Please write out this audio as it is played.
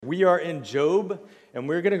We are in Job, and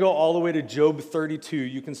we're going to go all the way to Job 32.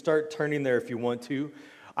 You can start turning there if you want to.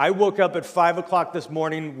 I woke up at 5 o'clock this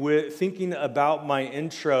morning thinking about my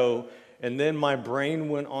intro, and then my brain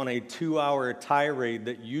went on a 2-hour tirade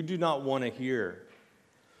that you do not want to hear.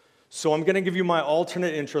 So I'm going to give you my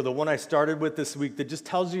alternate intro, the one I started with this week, that just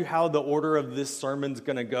tells you how the order of this sermon's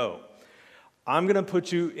going to go. I'm going to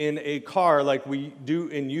put you in a car like we do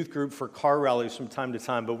in youth group for car rallies from time to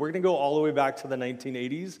time, but we're going to go all the way back to the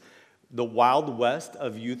 1980s, the Wild West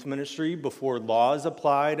of youth ministry, before laws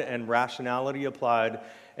applied and rationality applied,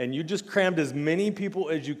 and you just crammed as many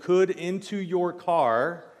people as you could into your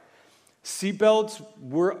car. Seatbelts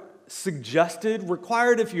were suggested,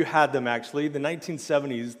 required if you had them actually. The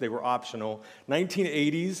 1970s, they were optional.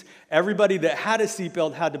 1980s, everybody that had a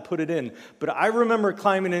seatbelt had to put it in. But I remember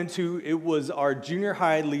climbing into, it was our junior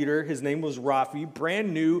high leader, his name was Rafi,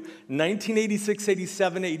 brand new, 1986,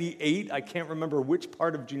 87, 88. I can't remember which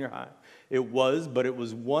part of junior high it was, but it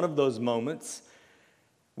was one of those moments.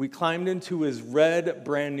 We climbed into his red,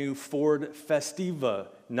 brand new Ford Festiva.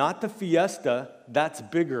 Not the Fiesta, that's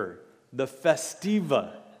bigger. The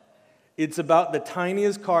Festiva. It's about the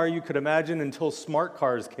tiniest car you could imagine until smart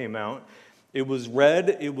cars came out. It was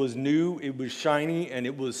red, it was new, it was shiny, and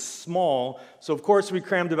it was small. So, of course, we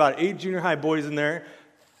crammed about 8 junior high boys in there.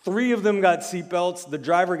 3 of them got seatbelts. The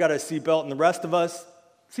driver got a seatbelt, and the rest of us,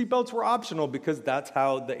 seatbelts were optional because that's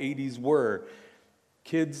how the 80s were.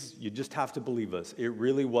 Kids, you just have to believe us. It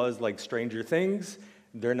really was like Stranger Things.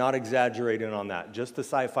 They're not exaggerating on that. Just the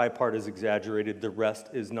sci-fi part is exaggerated. The rest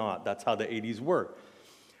is not. That's how the 80s were.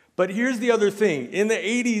 But here's the other thing. In the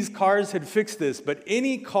 80s, cars had fixed this, but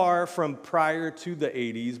any car from prior to the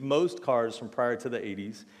 80s, most cars from prior to the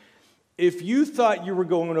 80s, if you thought you were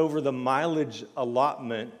going over the mileage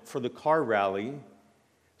allotment for the car rally,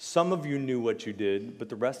 some of you knew what you did, but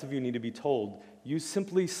the rest of you need to be told. You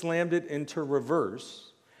simply slammed it into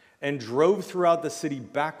reverse and drove throughout the city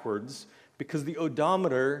backwards because the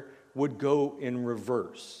odometer would go in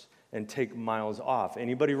reverse and take miles off.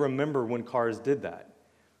 Anybody remember when cars did that?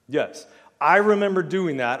 Yes, I remember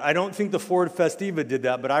doing that. I don't think the Ford Festiva did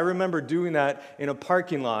that, but I remember doing that in a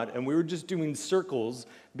parking lot, and we were just doing circles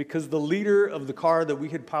because the leader of the car that we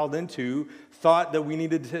had piled into thought that we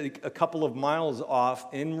needed to take a couple of miles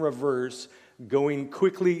off in reverse, going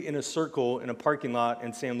quickly in a circle in a parking lot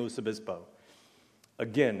in San Luis Obispo.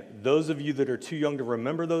 Again, those of you that are too young to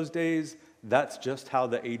remember those days, that's just how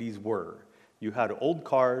the 80s were. You had old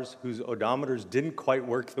cars whose odometers didn't quite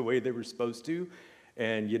work the way they were supposed to,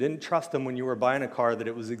 and you didn't trust them when you were buying a car that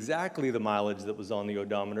it was exactly the mileage that was on the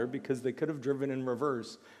odometer because they could have driven in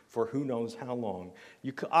reverse for who knows how long.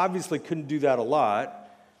 You obviously couldn't do that a lot,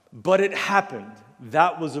 but it happened.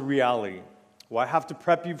 That was a reality. Well, I have to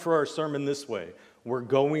prep you for our sermon this way. We're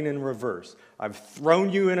going in reverse. I've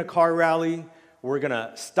thrown you in a car rally. We're going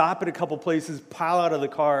to stop at a couple places, pile out of the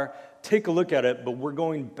car, take a look at it, but we're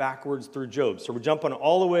going backwards through Job. So we're jumping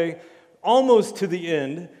all the way almost to the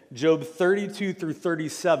end, Job 32 through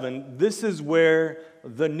 37. This is where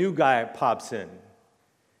the new guy pops in.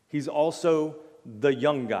 He's also the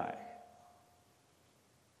young guy.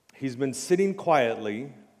 He's been sitting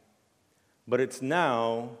quietly, but it's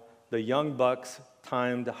now the young buck's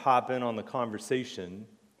time to hop in on the conversation.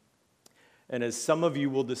 And as some of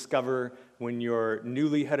you will discover when your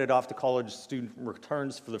newly headed off to college student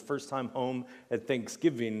returns for the first time home at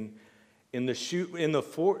Thanksgiving, in the short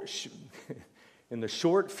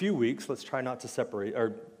few weeks, let's try not to separate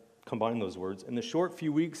or combine those words. In the short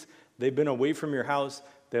few weeks they've been away from your house,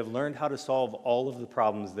 they've learned how to solve all of the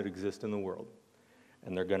problems that exist in the world.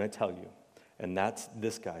 And they're going to tell you. And that's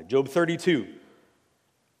this guy, Job 32.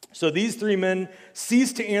 So these 3 men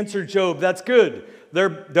cease to answer Job. That's good.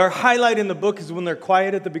 Their highlight in the book is when they're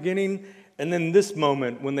quiet at the beginning, and then this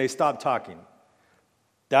moment when they stop talking.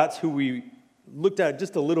 That's who we looked at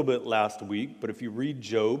just a little bit last week, but if you read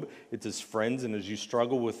Job, it's his friends, and as you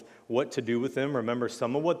struggle with what to do with them, remember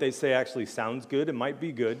some of what they say actually sounds good. It might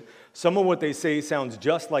be good. Some of what they say sounds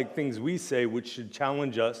just like things we say, which should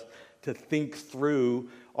challenge us to think through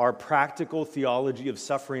our practical theology of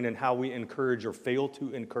suffering and how we encourage or fail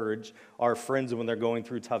to encourage our friends when they're going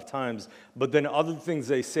through tough times. But then other things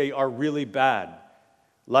they say are really bad.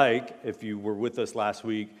 Like, if you were with us last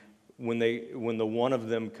week, when the one of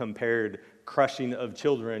them compared crushing of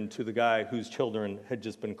children to the guy whose children had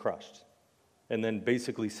just been crushed, and then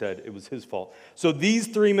basically said it was his fault. So these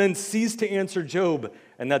 3 men ceased to answer Job,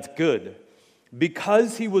 and that's good,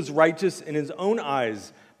 because he was righteous in his own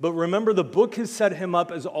eyes. But remember, the book has set him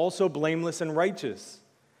up as also blameless and righteous.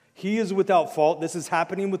 He is without fault. This is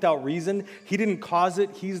happening without reason. He didn't cause it.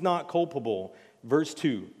 He's not culpable. Verse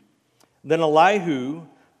 2, then Elihu,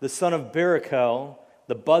 the son of Barachel,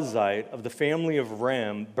 the Buzite of the family of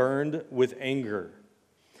Ram, burned with anger.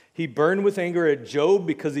 He burned with anger at Job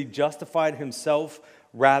because he justified himself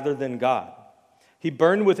rather than God. He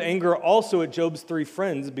burned with anger also at Job's 3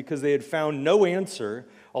 friends because they had found no answer,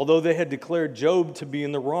 although they had declared Job to be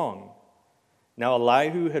in the wrong. Now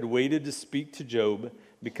Elihu had waited to speak to Job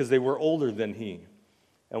because they were older than he.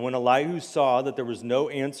 And when Elihu saw that there was no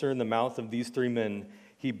answer in the mouth of these 3 men,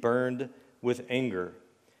 he burned with anger.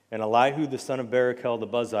 And Elihu, the son of Barachel, the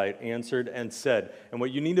Buzite, answered and said, and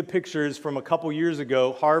what you need to picture is from a couple years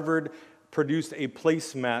ago, Harvard produced a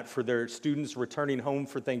placemat for their students returning home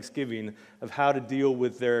for Thanksgiving of how to deal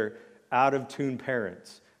with their out-of-tune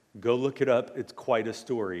parents. Go look it up. It's quite a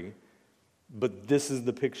story. But this is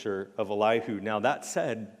the picture of Elihu. Now, that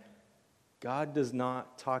said, God does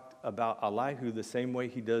not talk about Elihu the same way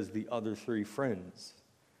he does the other 3 friends.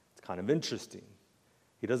 It's kind of interesting.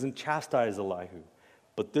 He doesn't chastise Elihu.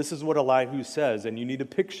 But this is what Elihu says, and you need a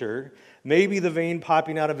picture, maybe the vein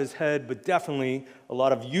popping out of his head, but definitely a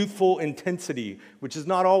lot of youthful intensity, which is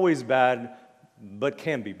not always bad, but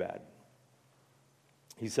can be bad.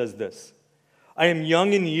 He says this, I am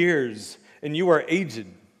young in years, and you are aged.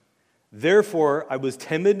 Therefore, I was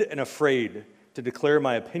timid and afraid to declare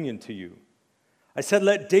my opinion to you. I said,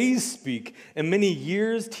 let days speak, and many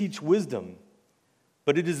years teach wisdom.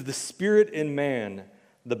 But it is the Spirit in man,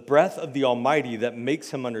 the breath of the Almighty that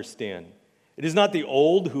makes him understand. It is not the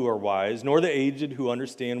old who are wise, nor the aged who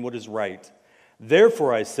understand what is right.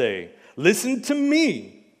 Therefore I say, listen to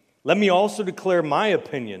me. Let me also declare my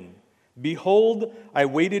opinion. Behold, I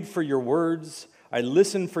waited for your words. I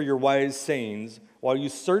listened for your wise sayings while you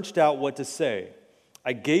searched out what to say.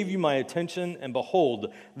 I gave you my attention, and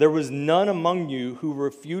behold, there was none among you who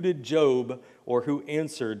refuted Job or who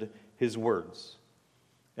answered his words.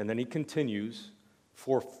 And then he continues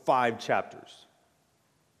for 5 chapters.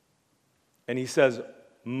 And he says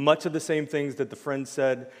much of the same things that the friend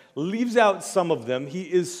said, leaves out some of them. He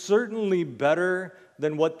is certainly better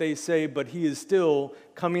than what they say, but he is still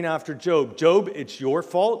coming after Job. Job, it's your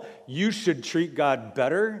fault. You should treat God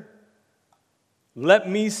better. Let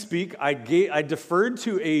me speak. I deferred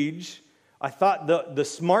to age. I thought the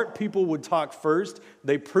smart people would talk first.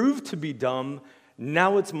 They proved to be dumb.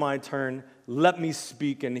 Now it's my turn. Let me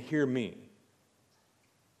speak and hear me.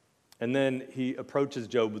 And then he approaches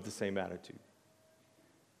Job with the same attitude.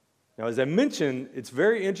 Now, as I mentioned, it's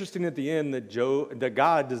very interesting at the end that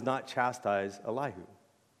God does not chastise Elihu.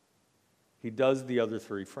 He does the other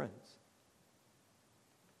 3 friends.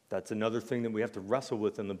 That's another thing that we have to wrestle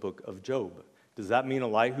with in the book of Job. Does that mean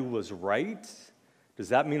Elihu was right? Does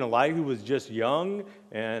that mean Elihu was just young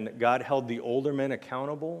and God held the older men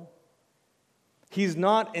accountable? He's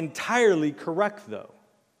not entirely correct, though,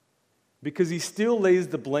 because he still lays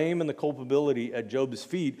the blame and the culpability at Job's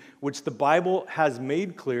feet, which the Bible has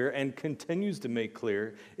made clear and continues to make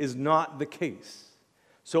clear is not the case.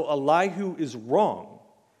 So Elihu is wrong.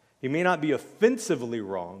 He may not be offensively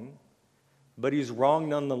wrong, but he's wrong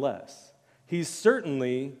nonetheless. He's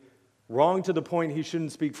certainly wrong to the point he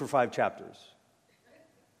shouldn't speak for 5 chapters.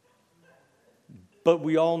 But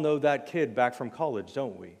we all know that kid back from college,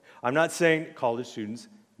 don't we? I'm not saying, college students,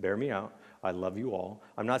 bear me out. I love you all.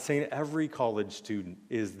 I'm not saying every college student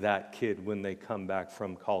is that kid when they come back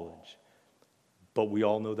from college. But we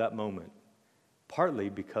all know that moment. Partly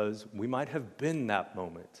because we might have been that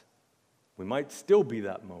moment. We might still be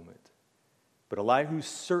that moment. But Elihu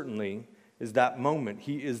certainly is that moment.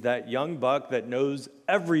 He is that young buck that knows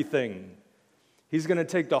everything. He's going to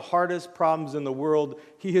take the hardest problems in the world.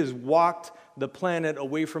 He has walked the planet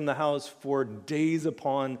away from the house for days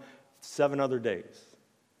upon 7 other days.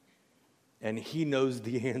 And he knows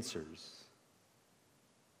the answers.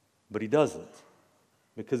 But he doesn't,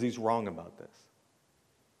 because he's wrong about this.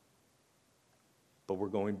 But we're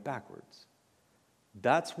going backwards.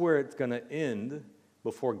 That's where it's going to end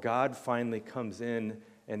before God finally comes in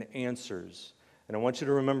and answers. And I want you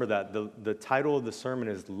to remember that. The title of the sermon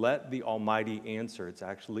is Let the Almighty Answer. It's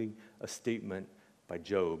actually a statement by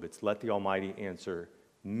Job. It's Let the Almighty Answer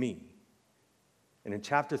Me. And in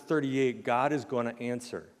chapter 38, God is going to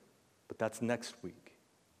answer. But that's next week.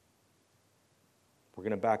 We're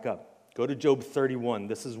going to back up. Go to Job 31.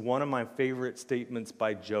 This is one of my favorite statements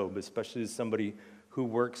by Job, especially as somebody who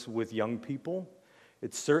works with young people.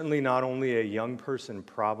 It's certainly not only a young person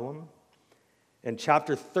problem. In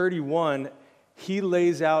chapter 31, he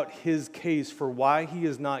lays out his case for why he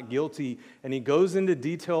is not guilty, and he goes into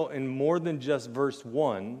detail in more than just verse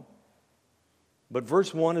 1. But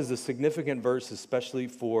verse 1 is a significant verse, especially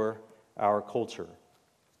for our culture.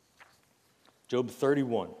 Job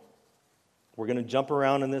 31. We're going to jump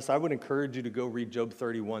around in this. I would encourage you to go read Job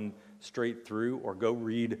 31 straight through, or go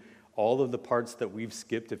read all of the parts that we've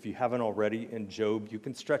skipped if you haven't already in Job. You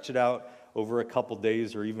can stretch it out over a couple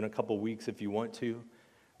days or even a couple weeks if you want to.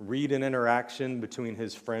 Read an interaction between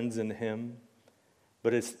his friends and him.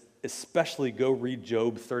 But especially go read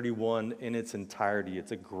Job 31 in its entirety.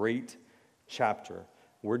 It's a great chapter.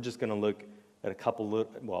 We're just going to look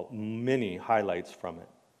at many highlights from it.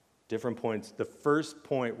 Different points. The first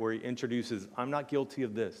point where he introduces, I'm not guilty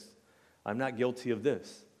of this. I'm not guilty of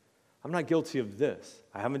this. I'm not guilty of this.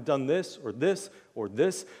 I haven't done this or this or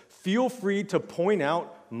this. Feel free to point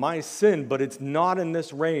out my sin, but it's not in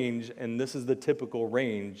this range, and this is the typical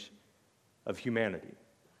range of humanity.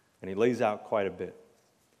 And he lays out quite a bit.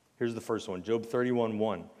 Here's the first one, Job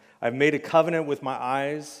 31:1. I've made a covenant with my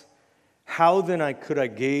eyes. How then could I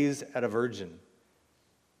gaze at a virgin?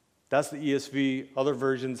 That's the ESV. Other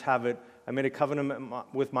versions have it, I made a covenant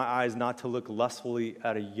with my eyes not to look lustfully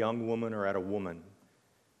at a young woman or at a woman.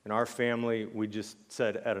 In our family, we just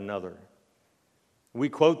said at another. We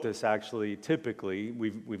quote this actually typically.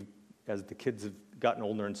 We've as the kids have gotten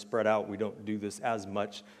older and spread out, we don't do this as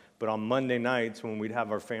much. But on Monday nights when we'd have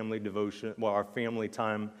our family devotion, our family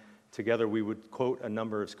time together, we would quote a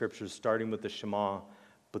number of scriptures starting with the Shema,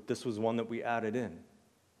 but this was one that we added in.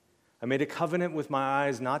 I made a covenant with my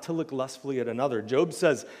eyes not to look lustfully at another. Job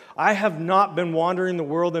says, I have not been wandering the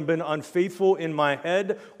world and been unfaithful in my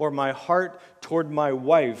head or my heart toward my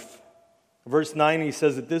wife. Verse 9, he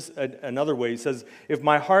says it this another way. He says, if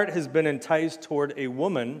my heart has been enticed toward a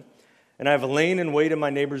woman and I have lain in wait at my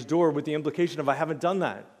neighbor's door, with the implication of I haven't done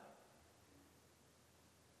that.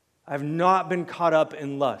 I have not been caught up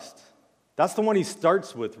in lust. That's the one he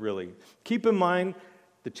starts with, really. Keep in mind,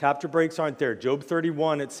 the chapter breaks aren't there. Job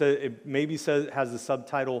 31, has the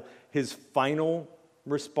subtitle, his final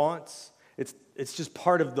response. It's just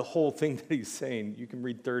part of the whole thing that he's saying. You can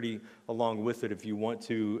read 30 along with it if you want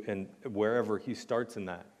to, and wherever he starts in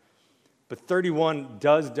that. But 31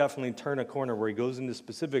 does definitely turn a corner where he goes into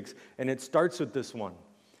specifics, and it starts with this one.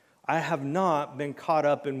 I have not been caught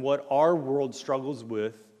up in what our world struggles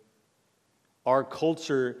with. Our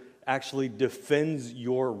culture actually defends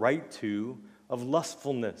your right to, of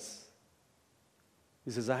lustfulness.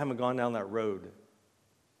 He says, I haven't gone down that road.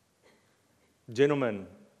 Gentlemen,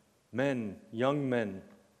 men, young men,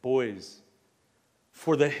 boys,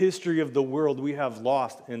 for the history of the world, we have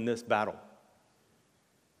lost in this battle.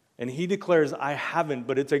 And he declares, I haven't,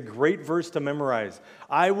 but it's a great verse to memorize.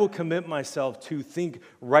 I will commit myself to think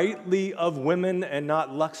rightly of women and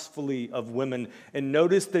not lustfully of women. And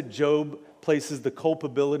notice that Job places the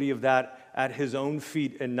culpability of that at his own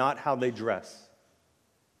feet and not how they dress.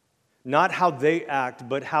 Not how they act,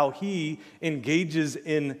 but how he engages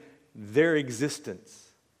in their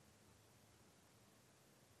existence.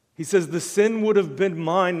 He says, the sin would have been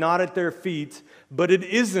mine, not at their feet, but it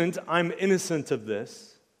isn't. I'm innocent of this.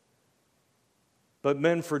 But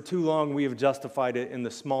men, for too long, we have justified it in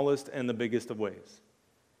the smallest and the biggest of ways.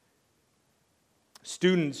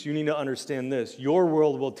 Students, you need to understand this. Your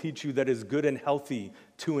world will teach you that it is good and healthy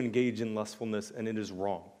to engage in lustfulness, and it is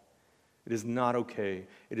wrong. It is not okay.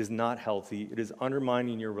 It is not healthy. It is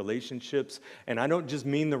undermining your relationships. And I don't just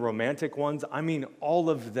mean the romantic ones. I mean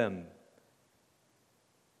all of them.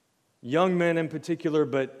 Young men in particular,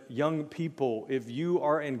 but young people, if you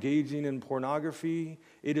are engaging in pornography,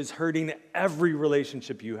 it is hurting every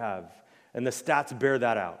relationship you have. And the stats bear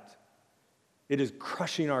that out. It is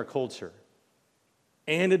crushing our culture.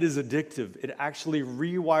 And it is addictive. It actually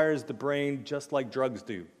rewires the brain just like drugs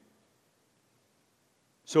do.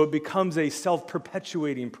 So it becomes a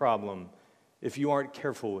self-perpetuating problem if you aren't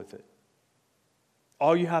careful with it.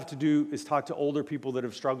 All you have to do is talk to older people that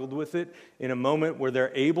have struggled with it in a moment where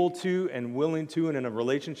they're able to and willing to, and in a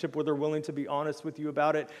relationship where they're willing to be honest with you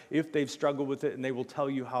about it, if they've struggled with it, and they will tell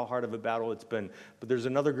you how hard of a battle it's been. But there's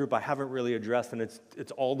another group I haven't really addressed, and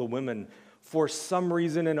it's all the women. For some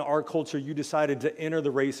reason in our culture, you decided to enter the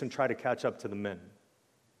race and try to catch up to the men.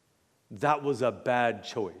 That was a bad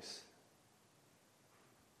choice.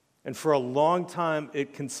 And for a long time,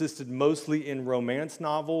 it consisted mostly in romance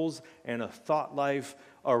novels and a thought life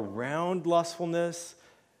around lustfulness.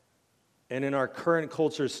 And in our current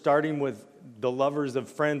culture, starting with the lovers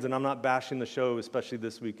of Friends, and I'm not bashing the show, especially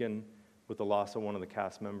this weekend with the loss of one of the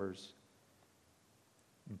cast members,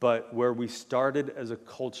 but where we started as a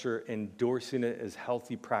culture endorsing it as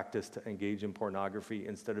healthy practice to engage in pornography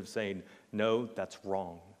instead of saying, no, that's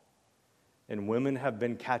wrong. And women have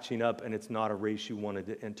been catching up, and it's not a race you wanted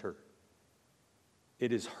to enter.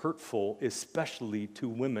 It is hurtful, especially to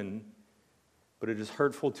women, but it is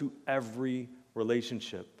hurtful to every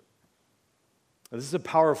relationship. This is a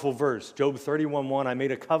powerful verse. Job 31:1, I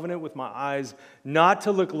made a covenant with my eyes not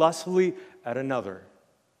to look lustfully at another.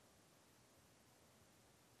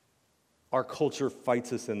 Our culture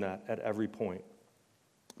fights us in that at every point.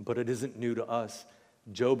 But it isn't new to us.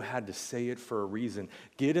 Job had to say it for a reason.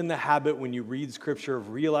 Get in the habit when you read Scripture of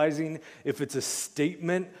realizing if it's a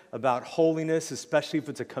statement about holiness, especially if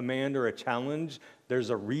it's a command or a challenge, there's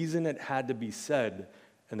a reason it had to be said,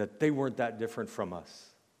 and that they weren't that different from us.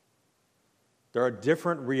 There are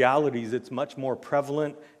different realities. It's much more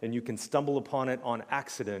prevalent, and you can stumble upon it on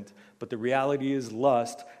accident, but the reality is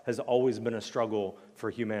lust has always been a struggle for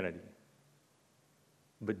humanity.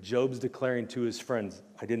 But Job's declaring to his friends,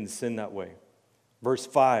 I didn't sin that way. Verse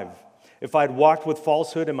 5, if I had walked with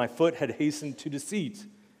falsehood and my foot had hastened to deceit.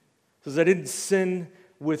 It says, I didn't sin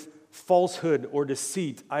with falsehood or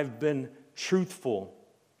deceit. I've been truthful.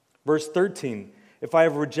 Verse 13, if I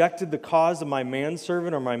have rejected the cause of my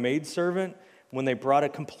manservant or my maidservant when they brought a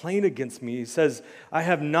complaint against me, he says, I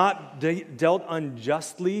have not dealt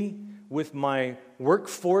unjustly with my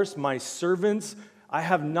workforce, my servants. I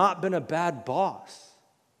have not been a bad boss.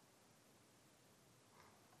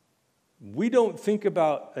 We don't think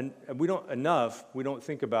about the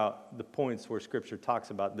points where Scripture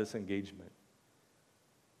talks about this engagement.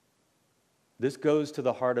 This goes to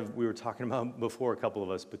the heart of, we were talking about before, a couple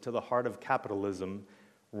of us, but to the heart of capitalism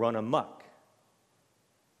run amok.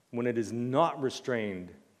 When it is not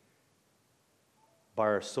restrained by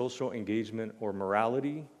our social engagement or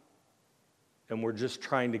morality, and we're just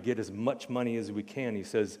trying to get as much money as we can. He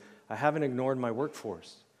says, I haven't ignored my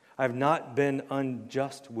workforce. I've not been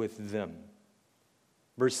unjust with them.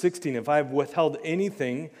 Verse 16, if I have withheld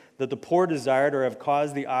anything that the poor desired or have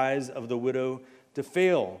caused the eyes of the widow to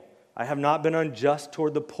fail, I have not been unjust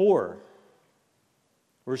toward the poor.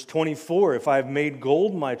 Verse 24, if I have made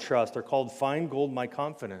gold my trust or called fine gold my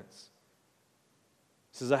confidence.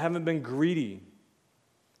 He says, I haven't been greedy.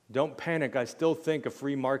 Don't panic. I still think a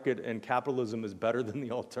free market and capitalism is better than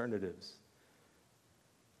the alternatives.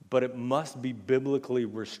 But it must be biblically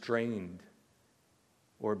restrained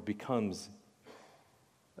or it becomes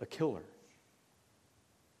a killer.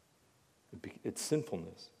 It's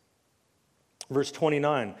sinfulness. Verse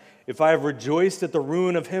 29, if I have rejoiced at the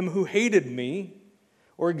ruin of him who hated me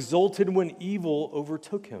or exulted when evil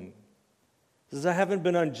overtook him. It says, I haven't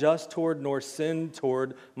been unjust toward nor sinned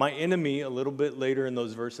toward my enemy. A little bit later in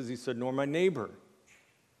those verses, he said, nor my neighbor,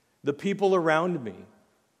 the people around me.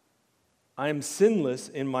 I am sinless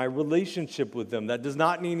in my relationship with them. That does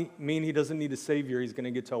not mean he doesn't need a Savior. He's going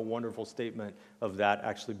to get to a wonderful statement of that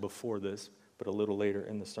actually before this, but a little later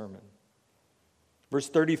in the sermon. Verse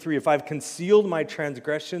 33, if I've concealed my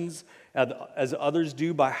transgressions as others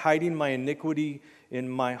do by hiding my iniquity in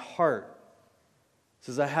my heart. It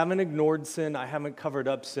says, I haven't ignored sin, I haven't covered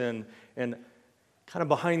up sin, and kind of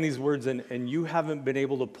behind these words, and you haven't been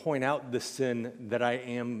able to point out the sin that I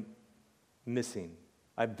am missing.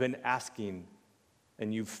 I've been asking,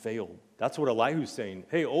 and you've failed. That's what Elihu's saying.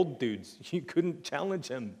 Hey, old dudes, you couldn't challenge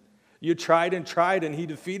him. You tried, and he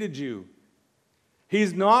defeated you.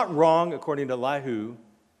 He's not wrong, according to Elihu.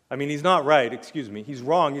 He's not right, He's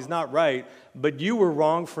wrong, he's not right, but you were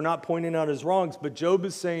wrong for not pointing out his wrongs. But Job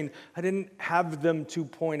is saying, I didn't have them to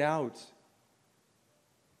point out.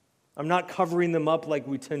 I'm not covering them up like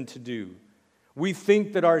we tend to do. We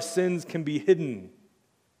think that our sins can be hidden.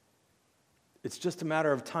 It's just a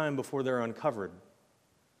matter of time before they're uncovered.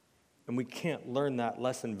 And we can't learn that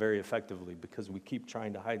lesson very effectively because we keep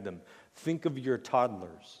trying to hide them. Think of your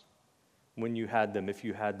toddlers when you had them, if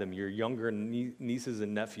you had them, your younger nieces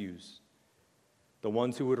and nephews, the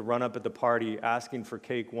ones who would run up at the party asking for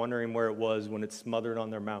cake, wondering where it was when it's smothered on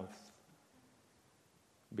their mouth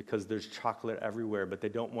because there's chocolate everywhere, but they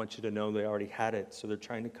don't want you to know they already had it, so they're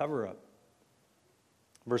trying to cover up.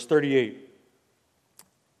 Verse 38.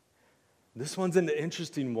 This one's an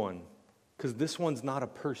interesting one because this one's not a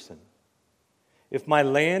person. If my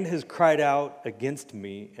land has cried out against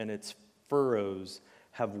me and its furrows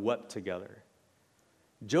have wept together.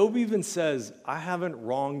 Job even says, I haven't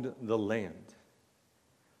wronged the land.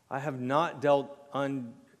 I have not dealt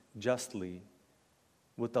unjustly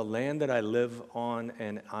with the land that I live on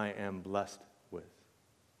and I am blessed with.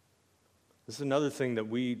 This is another thing that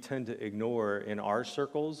we tend to ignore in our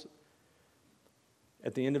circles.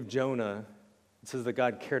 At the end of Jonah, it says that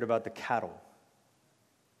God cared about the cattle.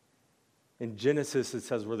 In Genesis, it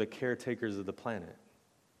says we're the caretakers of the planet.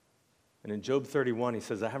 And in Job 31, he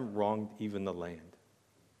says, I haven't wronged even the land.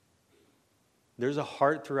 There's a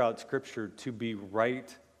heart throughout Scripture to be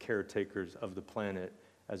right caretakers of the planet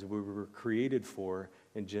as we were created for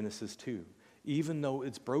in Genesis 2, even though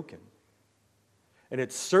it's broken. And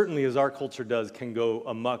it certainly, as our culture does, can go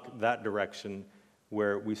amok that direction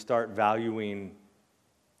where we start valuing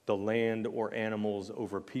the land or animals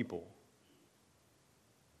over people.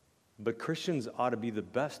 But Christians ought to be the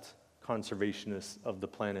best conservationists of the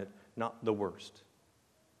planet, not the worst.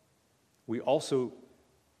 We also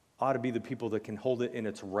ought to be the people that can hold it in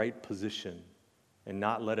its right position and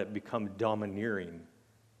not let it become domineering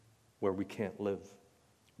where we can't live.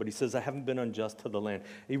 But he says, I haven't been unjust to the land.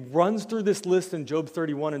 He runs through this list in Job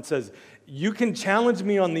 31 and says, you can challenge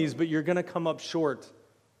me on these, but you're going to come up short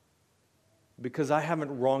because I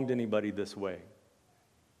haven't wronged anybody this way.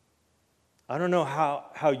 I don't know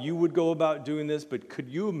how you would go about doing this, but could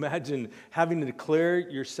you imagine having to declare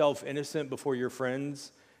yourself innocent before your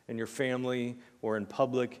friends and your family or in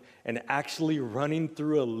public and actually running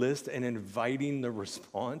through a list and inviting the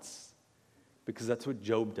response? Because that's what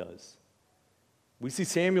Job does. We see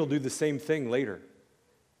Samuel do the same thing later.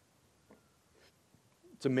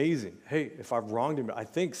 It's amazing. Hey, if I've wronged him, I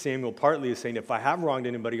think Samuel partly is saying, if I have wronged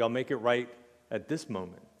anybody, I'll make it right at this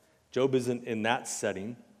moment. Job isn't in that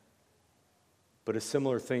setting, but a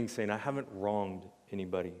similar thing saying, I haven't wronged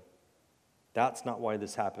anybody. That's not why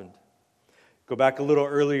this happened. Go back a little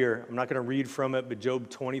earlier. I'm not going to read from it, but Job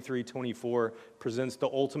 23:24 presents the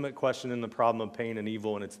ultimate question in the problem of pain and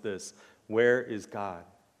evil, and it's this: where is God?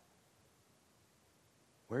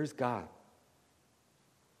 Where's God?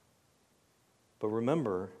 But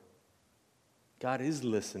remember, God is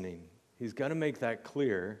listening. He's going to make that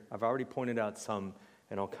clear. I've already pointed out some,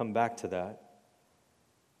 and I'll come back to that.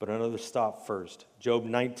 But another stop first. Job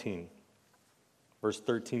 19, verse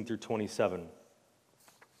 13 through 27.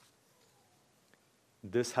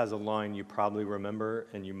 This has a line you probably remember,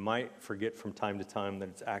 and you might forget from time to time that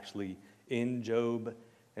it's actually in Job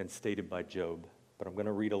and stated by Job. But I'm going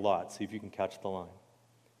to read a lot, see if you can catch the line.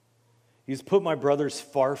 He's put my brothers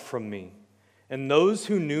far from me, and those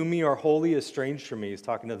who knew me are wholly estranged from me. He's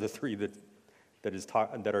talking to the three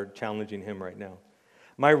that are challenging him right now.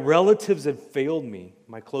 My relatives have failed me.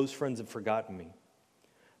 My close friends have forgotten me.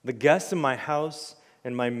 The guests in my house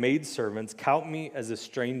and my maidservants count me as a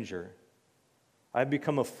stranger. I've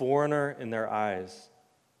become a foreigner in their eyes.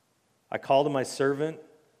 I call to my servant,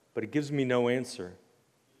 but he gives me no answer.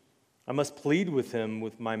 I must plead with him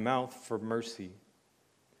with my mouth for mercy.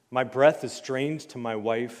 My breath is strange to my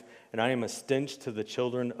wife, and I am a stench to the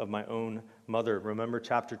children of my own mother. Remember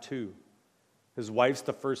chapter 2. His wife's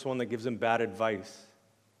the first one that gives him bad advice.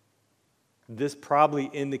 This probably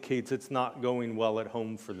indicates it's not going well at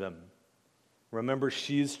home for them. Remember,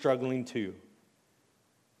 she's struggling too.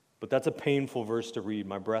 But that's a painful verse to read.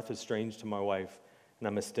 My breath is strange to my wife, and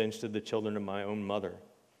I'm a stench to the children of my own mother.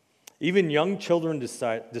 Even young children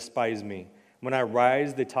despise me. When I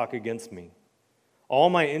rise, they talk against me. All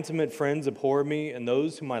my intimate friends abhor me, and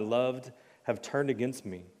those whom I loved have turned against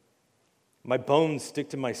me. My bones stick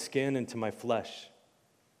to my skin and to my flesh,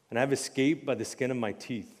 and I have escaped by the skin of my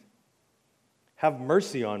teeth. Have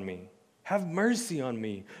mercy on me. Have mercy on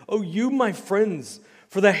me. Oh, you, my friends,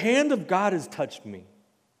 for the hand of God has touched me.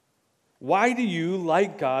 Why do you,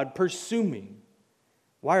 like God, pursue me?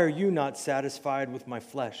 Why are you not satisfied with my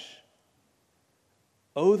flesh?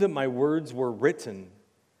 Oh, that my words were written.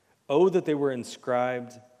 Oh, that they were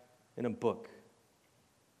inscribed in a book.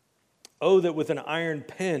 Oh, that with an iron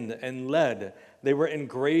pen and lead they were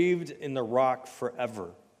engraved in the rock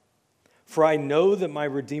forever. For I know that my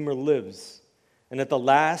Redeemer lives, and at the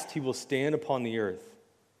last he will stand upon the earth.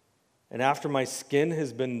 And after my skin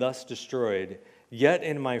has been thus destroyed, yet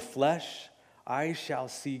in my flesh I shall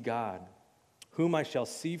see God, whom I shall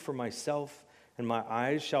see for myself, and my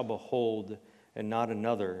eyes shall behold, and not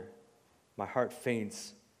another. My heart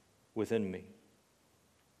faints within me.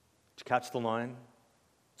 Did you catch the line?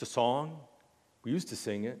 It's a song. We used to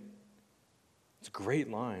sing it. It's a great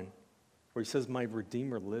line where he says, my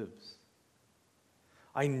Redeemer lives.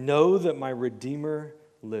 I know that my Redeemer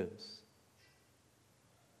lives.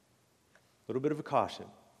 A little bit of a caution,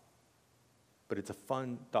 but it's a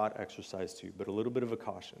fun thought exercise too, but a little bit of a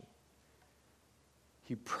caution.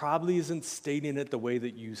 He probably isn't stating it the way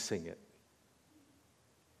that you sing it.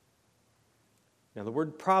 Now, the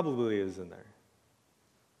word probably is in there.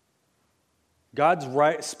 God's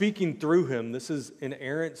speaking through him. This is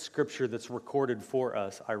inerrant scripture that's recorded for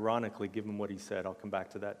us, ironically, given what he said. I'll come back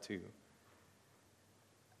to that too.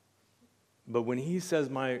 But when he says,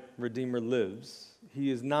 my Redeemer lives, he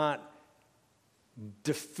is not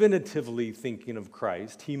definitively thinking of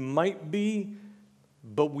Christ. He might be,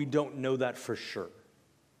 but we don't know that for sure.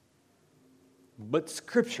 But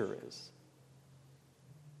scripture is.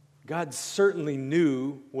 God certainly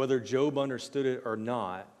knew, whether Job understood it or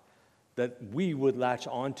not, that we would latch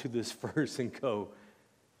onto this verse and go,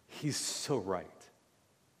 He's so right.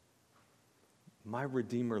 My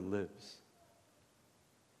Redeemer lives.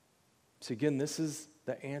 So again, this is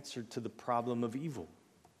the answer to the problem of evil.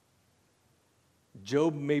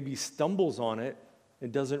 Job maybe stumbles on it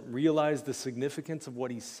and doesn't realize the significance of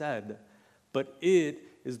what he said, but it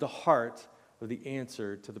is the heart of the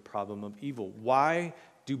answer to the problem of evil. Why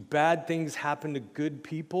do bad things happen to good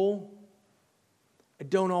people? I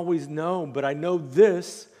don't always know, but I know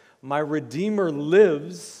this: my Redeemer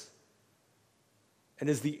lives and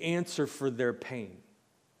is the answer for their pain.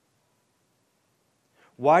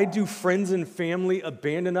 Why do friends and family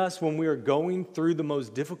abandon us when we are going through the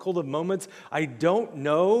most difficult of moments? I don't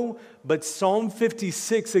know, but Psalm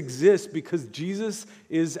 56 exists because Jesus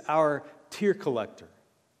is our tear collector.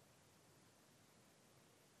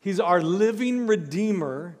 He's our living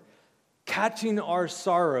Redeemer, catching our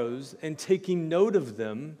sorrows and taking note of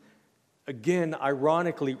them. Again,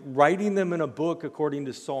 ironically, writing them in a book according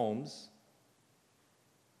to Psalms.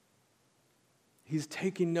 He's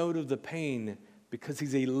taking note of the pain because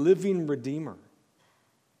he's a living Redeemer.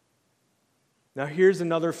 Now, here's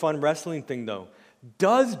another fun wrestling thing, though.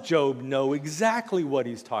 Does Job know exactly what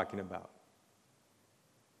he's talking about?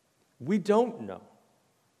 We don't know.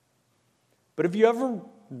 But have you ever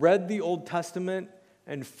read the Old Testament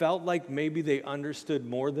and felt like maybe they understood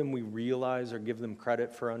more than we realize or give them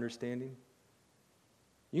credit for understanding?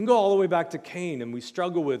 You can go all the way back to Cain, and we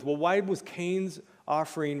struggle with, well, why was Cain's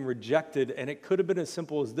offering rejected? And it could have been as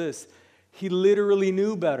simple as this: he literally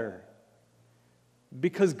knew better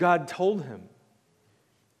because God told him.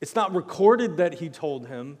 It's not recorded that he told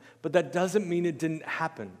him, but that doesn't mean it didn't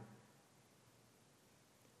happen.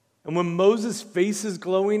 And when Moses' face is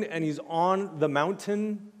glowing and he's on the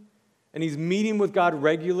mountain and he's meeting with God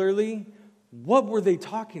regularly, what were they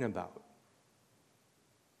talking about?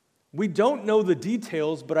 We don't know the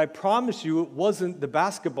details, but I promise you it wasn't the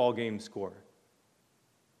basketball game score.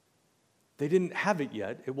 They didn't have it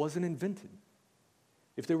yet. It wasn't invented.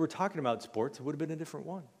 If they were talking about sports, it would have been a different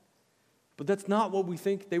one. But that's not what we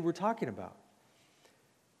think they were talking about.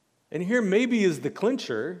 And here maybe is the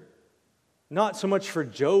clincher, not so much for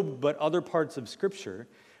Job, but other parts of Scripture.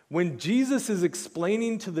 When Jesus is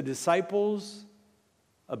explaining to the disciples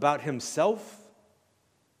about himself,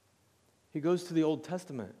 he goes to the Old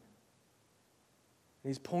Testament.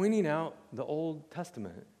 He's pointing out the Old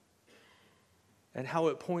Testament and how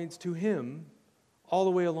it points to him all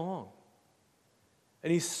the way along.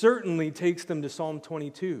 And he certainly takes them to Psalm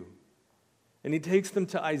 22. And he takes them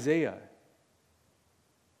to Isaiah.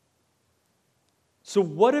 So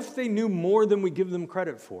what if they knew more than we give them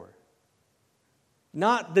credit for?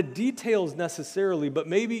 Not the details necessarily, but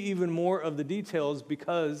maybe even more of the details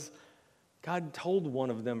because God told one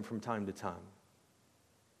of them from time to time.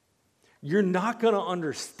 You're not going to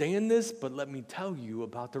understand this, but let me tell you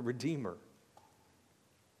about the Redeemer.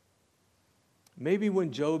 Maybe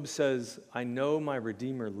when Job says, I know my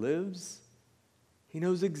Redeemer lives, he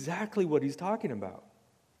knows exactly what he's talking about.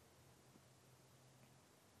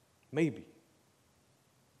 Maybe.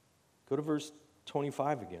 Go to verse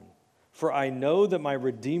 25 again. For I know that my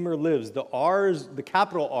Redeemer lives. The R is, the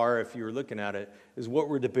capital R, if you were looking at it, is what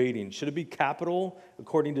we're debating. Should it be capital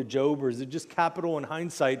according to Job, or is it just capital in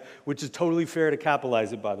hindsight, which is totally fair to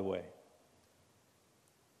capitalize it, by the way?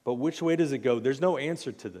 But which way does it go? There's no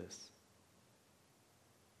answer to this.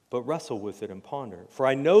 But wrestle with it and ponder. For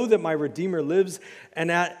I know that my Redeemer lives,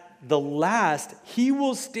 and at the last he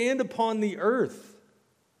will stand upon the earth.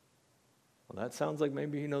 Well, that sounds like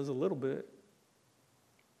maybe he knows a little bit.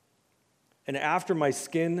 And after my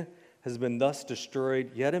skin has been thus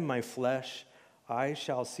destroyed, yet in my flesh I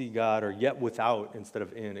shall see God, or yet without, instead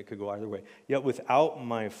of in, it could go either way. Yet without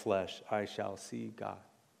my flesh I shall see God.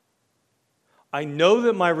 I know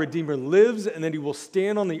that my Redeemer lives and that he will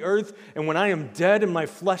stand on the earth, and when I am dead and my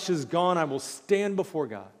flesh is gone, I will stand before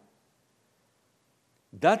God.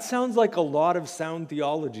 That sounds like a lot of sound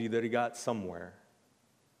theology that he got somewhere.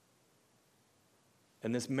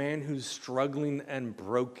 And this man who's struggling and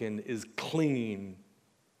broken is clinging,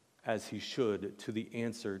 as he should, to the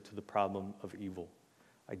answer to the problem of evil.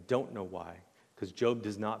 I don't know why, because Job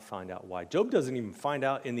does not find out why. Job doesn't even find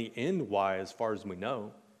out in the end why, as far as we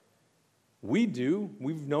know. We do.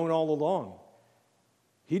 We've known all along.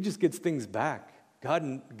 He just gets things back.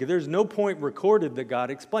 There's no point recorded that God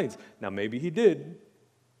explains. Now, maybe he did,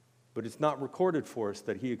 but it's not recorded for us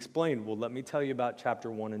that he explained. Well, let me tell you about chapter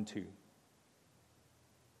 1 and 2.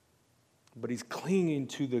 But he's clinging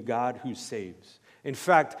to the God who saves. In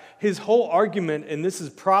fact, his whole argument, and this is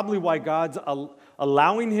probably why God's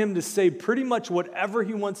allowing him to say pretty much whatever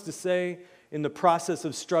he wants to say in the process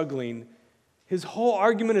of struggling, his whole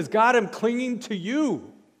argument is, God, I'm clinging to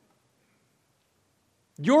you.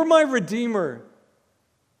 You're my Redeemer.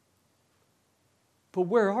 But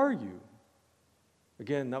where are you?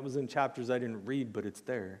 Again, that was in chapters I didn't read, but it's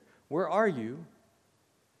there. Where are you?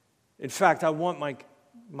 In fact, I want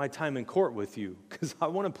my time in court with you because I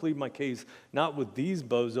want to plead my case not with these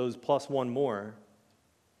bozos plus one more,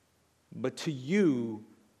 but to you,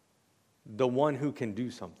 the one who can do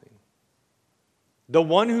something. The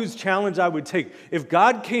one whose challenge I would take. If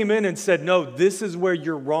God came in and said, no, this is where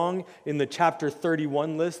you're wrong in the chapter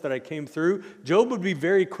 31 list that I came through, Job would be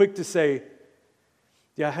very quick to say,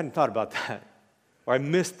 yeah, I hadn't thought about that. Or I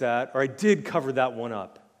missed that, or I did cover that one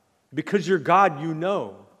up. Because you're God, you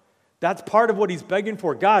know. That's part of what he's begging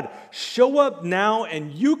for. God, show up now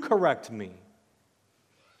and you correct me.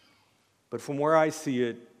 But from where I see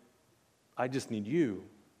it, I just need you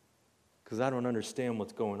because I don't understand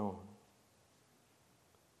what's going on.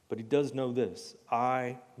 But he does know this.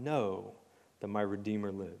 I know that my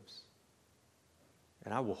Redeemer lives,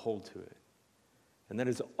 and I will hold to it. And that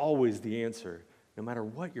is always the answer, no matter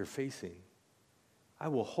what you're facing. I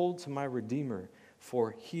will hold to my Redeemer,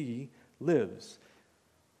 for he lives.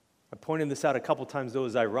 I pointed this out a couple times, though,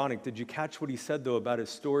 as ironic. Did you catch what he said, though, about his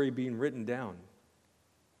story being written down?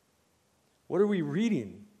 What are we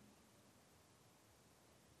reading?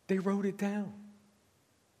 They wrote it down.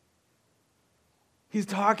 He's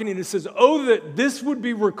talking and it says, oh, that this would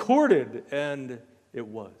be recorded. And it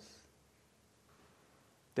was.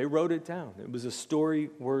 They wrote it down. It was a story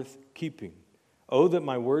worth keeping. Oh, that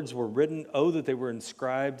my words were written. Oh, that they were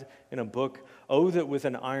inscribed in a book. Oh, that with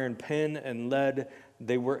an iron pen and lead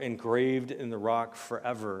they were engraved in the rock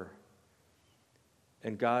forever.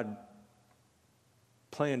 And God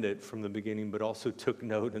planned it from the beginning, but also took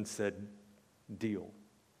note and said, deal.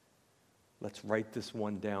 Let's write this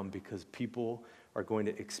one down because people are going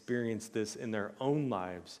to experience this in their own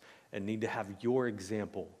lives and need to have your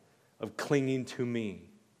example of clinging to me.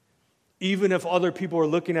 Even if other people are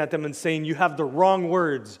looking at them and saying, you have the wrong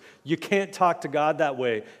words, you can't talk to God that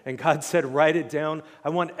way. And God said, write it down. I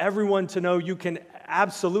want everyone to know you can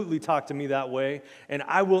absolutely talk to me that way, and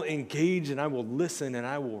I will engage and I will listen and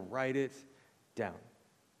I will write it down.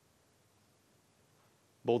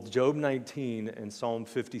 Both Job 19 and Psalm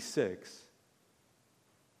 56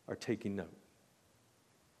 are taking note.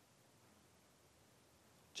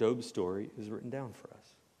 Job's story is written down for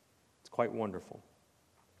us. It's quite wonderful.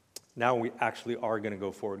 Now we actually are going to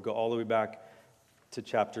go forward. Go all the way back to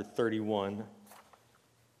chapter 31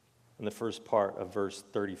 and the first part of verse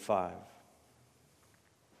 35.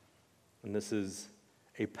 And this is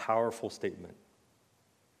a powerful statement.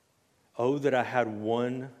 Oh, that I had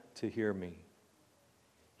one to hear me.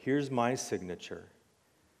 Here's my signature.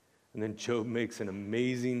 And then Job makes an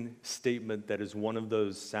amazing statement that is one of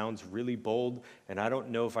those sounds really bold, and I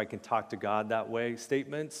don't know if I can talk to God that way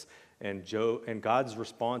statements. And God's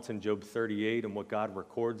response in Job 38 and what God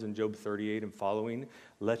records in Job 38 and following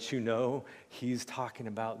lets you know he's talking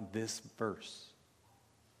about this verse.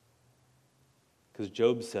 Because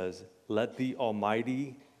Job says, let the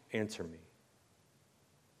Almighty answer me.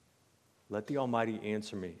 Let the Almighty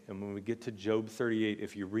answer me. And when we get to Job 38,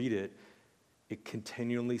 if you read it, it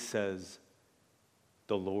continually says,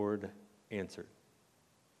 the Lord answered.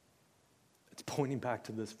 It's pointing back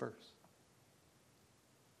to this verse.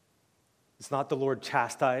 It's not the Lord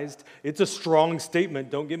chastised. It's a strong statement,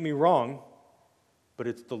 don't get me wrong, but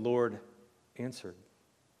it's the Lord answered.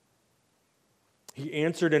 He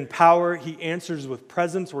answered in power. He answers with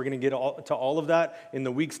presence. We're going to get to all of that in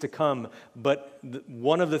the weeks to come. But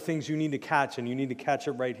one of the things you need to catch, and you need to catch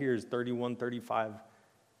it right here, is 31, 35.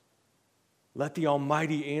 Let the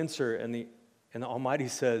Almighty answer. And the Almighty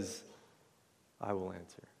says, I will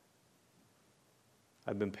answer.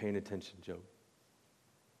 I've been paying attention, Job.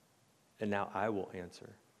 And now I will answer.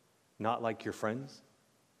 Not like your friends.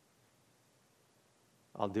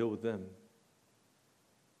 I'll deal with them.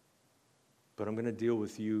 But I'm going to deal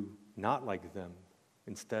with you not like them.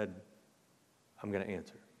 Instead, I'm going to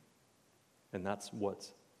answer. And that's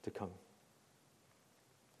what's to come.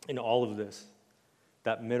 In all of this,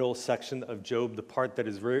 that middle section of Job, the part that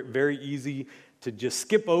is very, very easy to just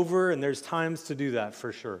skip over, and there's times to do that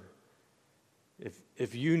for sure.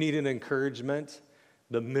 If you need an encouragement,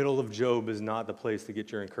 the middle of Job is not the place to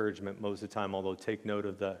get your encouragement most of the time, although take note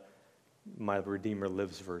of the my Redeemer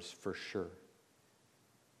lives verse for sure.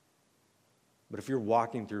 But if you're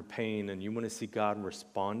walking through pain and you want to see God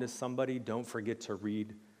respond to somebody, don't forget to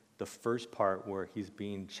read the first part where he's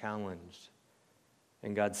being challenged.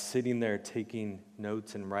 And God's sitting there taking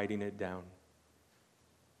notes and writing it down.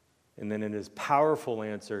 And then in his powerful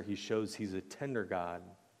answer, he shows he's a tender God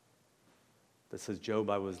that says, Job,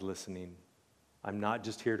 I was listening. I'm not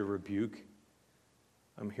just here to rebuke.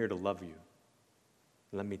 I'm here to love you.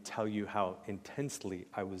 Let me tell you how intensely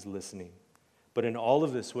I was listening. But in all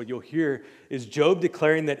of this, what you'll hear is Job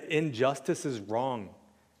declaring that injustice is wrong.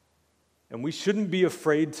 And we shouldn't be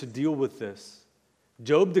afraid to deal with this.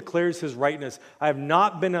 Job declares his rightness. I have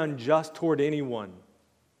not been unjust toward anyone.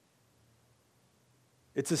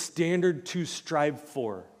 It's a standard to strive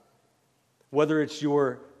for. Whether it's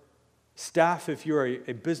your staff, if you're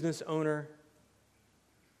a business owner,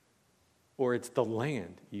 or it's the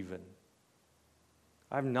land even.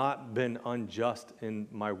 I've not been unjust in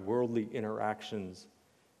my worldly interactions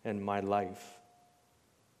and my life.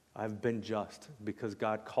 I've been just because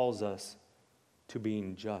God calls us to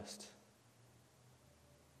being just.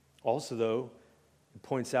 Also, though, it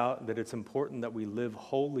points out that it's important that we live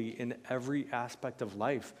holy in every aspect of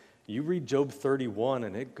life. You read Job 31,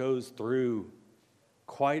 and it goes through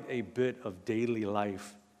quite a bit of daily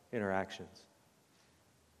life interactions.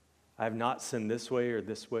 I have not sinned this way or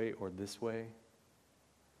this way or this way.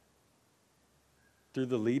 Through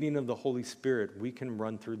the leading of the Holy Spirit, we can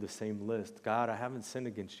run through the same list. God, I haven't sinned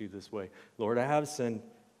against you this way. Lord, I have sinned.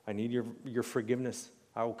 I need your forgiveness.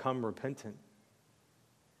 I will come repentant.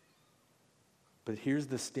 But here's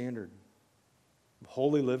the standard of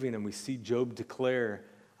holy living, and we see Job declare,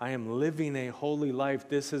 I am living a holy life.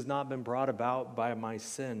 This has not been brought about by my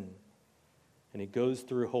sin. And he goes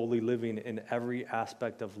through holy living in every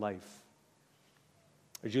aspect of life.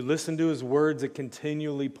 As you listen to his words, it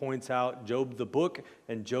continually points out, Job the book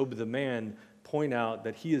and Job the man point out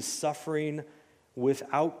that he is suffering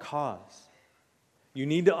without cause. You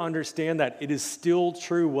need to understand that it is still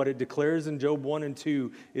true. What it declares in Job 1 and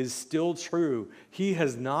 2 is still true. He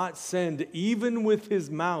has not sinned even with his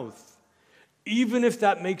mouth, even if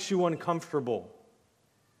that makes you uncomfortable.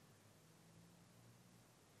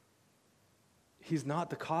 He's not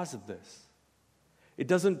the cause of this. It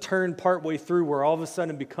doesn't turn partway through where all of a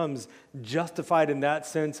sudden it becomes justified in that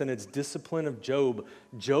sense, and it's discipline of Job.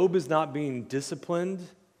 Job is not being disciplined.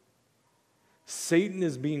 Satan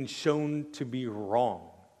is being shown to be wrong.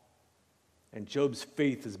 And Job's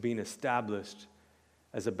faith is being established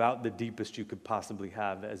as about the deepest you could possibly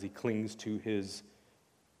have as he clings to his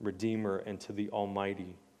Redeemer and to the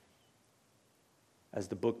Almighty. As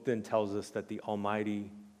the book then tells us that the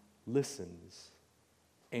Almighty listens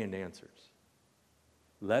and answers.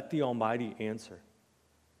 Let the Almighty answer.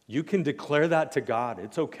 You can declare that to God.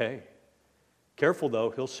 It's okay. Careful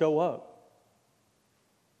though, he'll show up.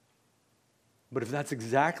 But if that's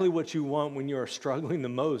exactly what you want when you are struggling the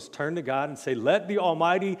most, turn to God and say, let the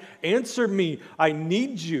Almighty answer me. I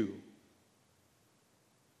need you.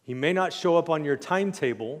 He may not show up on your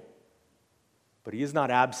timetable, but he is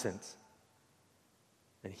not absent.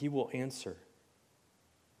 And he will answer.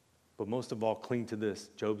 But most of all, cling to this,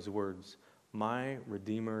 Job's words. My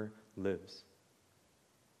Redeemer lives.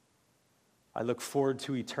 I look forward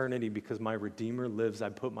to eternity because my Redeemer lives. I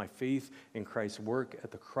put my faith in Christ's work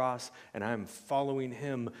at the cross, and I am following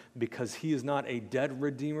him because he is not a dead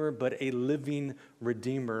Redeemer, but a living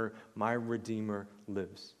Redeemer. My Redeemer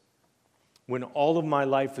lives. When all of my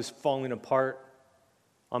life is falling apart,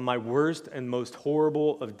 on my worst and most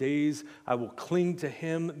horrible of days, I will cling to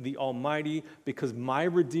him, the Almighty, because my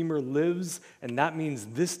Redeemer lives, and that means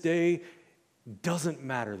this day doesn't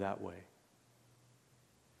matter that way.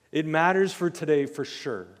 It matters for today for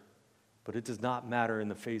sure, but it does not matter in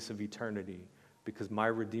the face of eternity because my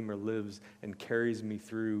Redeemer lives and carries me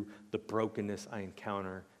through the brokenness I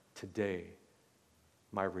encounter today.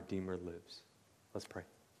 My Redeemer lives. Let's pray.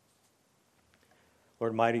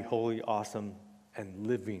 Lord, mighty, holy, awesome, and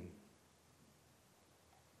living,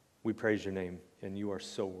 we praise your name, and you are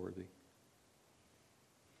so worthy.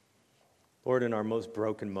 Lord, in our most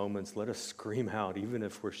broken moments, let us scream out, even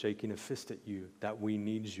if we're shaking a fist at you, that we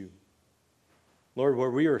need you. Lord, where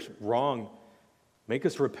we are wrong, make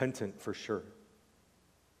us repentant for sure.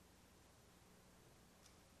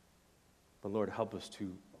 But Lord, help us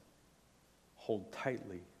to hold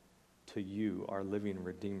tightly to you, our living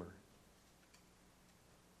Redeemer,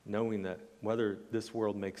 knowing that whether this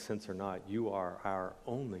world makes sense or not, you are our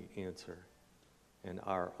only answer and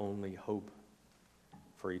our only hope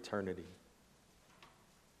for eternity.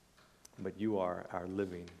 But you are our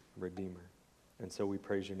living Redeemer. And so we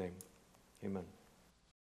praise your name. Amen.